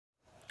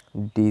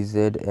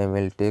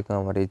ডিজেডএমএল take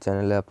আমার এই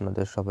চ্যানেলে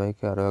আপনাদের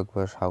সবাইকে আরও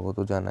একবার স্বাগত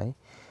জানাই।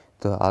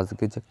 তো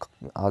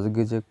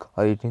আজকে যে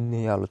গাড়িটি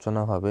নিয়ে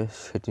আলোচনা হবে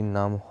সেটির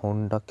নাম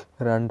হোন্ডা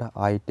গ্র্যান্ড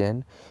i10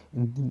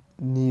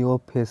 নিও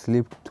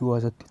ফেসলিফট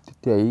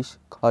 2023।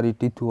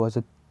 গাড়িটি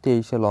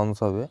 2023-এ লঞ্চ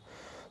হবে।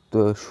 তো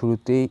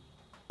শুরুতেই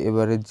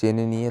এবারে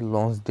জেনে নিয়ে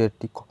লঞ্চ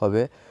ডেটটি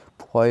কবে।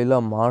 1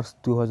 মার্চ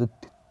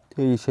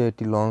 2023-এ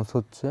এটি লঞ্চ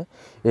হচ্ছে।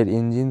 এর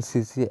engine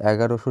CC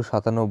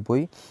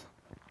 1197,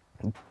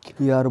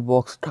 gear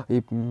box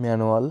type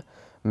manual,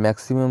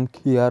 maximum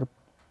gear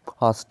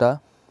 5টা,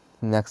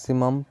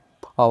 ম্যাক্সিমাম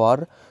পাওয়ার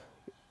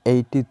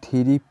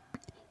 83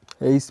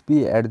 এইচপি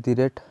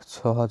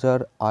 @6000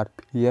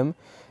 RPM,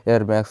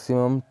 এর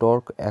ম্যাক্সিমাম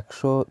টর্ক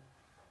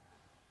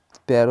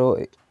 113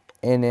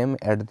 Nm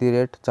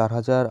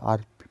 @4000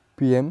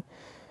 RPM,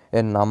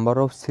 এর নাম্বার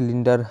অফ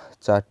সিলিন্ডার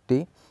 4টি,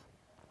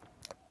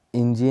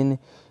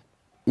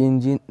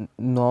 ইঞ্জিন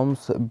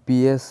নর্মস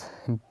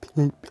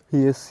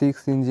BS6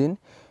 ইঞ্জিন,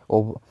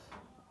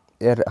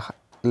 এর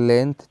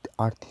length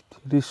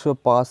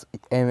 3805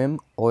 mm,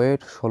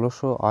 wait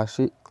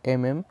 1680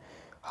 mm,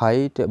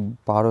 height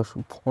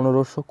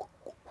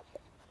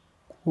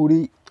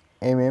 1520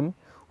 mm,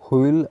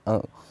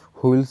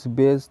 wheels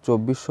base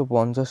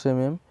 2450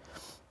 mm,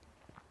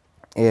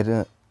 এর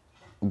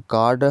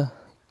guard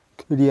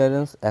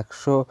clearance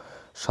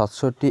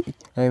 167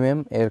 mm,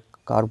 এর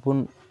carbon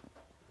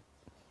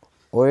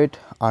wait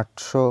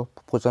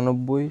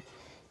 895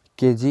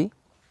 KG,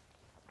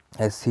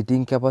 sitting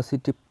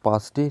capacity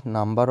 5টি,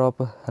 number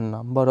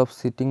of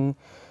sitting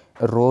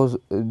রোজ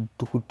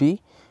 2টি,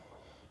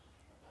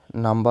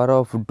 number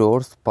of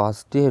doors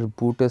 5টি, এর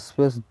বুট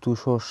space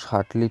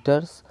 260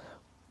 litre,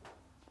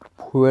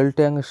 fuel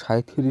tank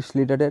 37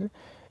 লিটারের,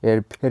 এর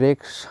break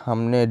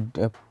সামনে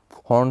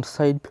ফ্রন্ট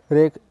সাইড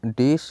ব্রেক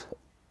ডিস,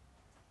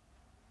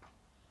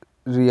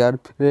 রিয়ার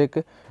break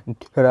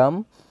drum,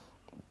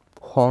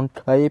 front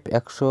type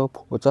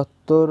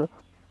 175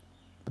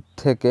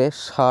 থেকে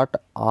 60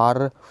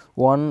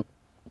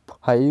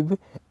 R15,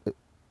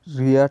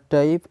 রিয়ার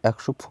টাইপ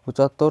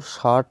 175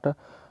 60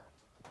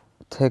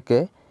 থেকে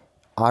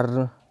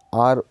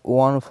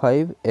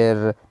R15, এর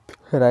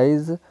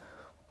প্রাইস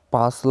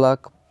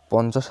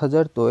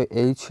 5,50,000। তো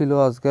এই ছিল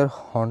আজকের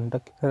হন্ডা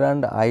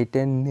গ্র্যান্ড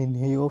i10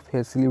 নিও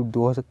ফেসলিফট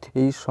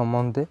 2023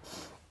 সম্বন্ধে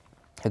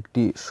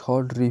একটি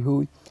শর্ট রিভিউ।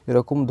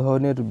 এরকম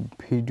ধরনের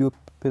ভিডিও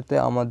পেতে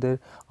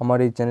আমার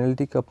এই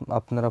চ্যানেলটিকে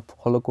আপনারা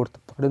ফলো করতে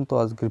পারেন। তো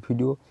আজকের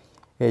ভিডিও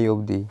এই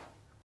অবধি।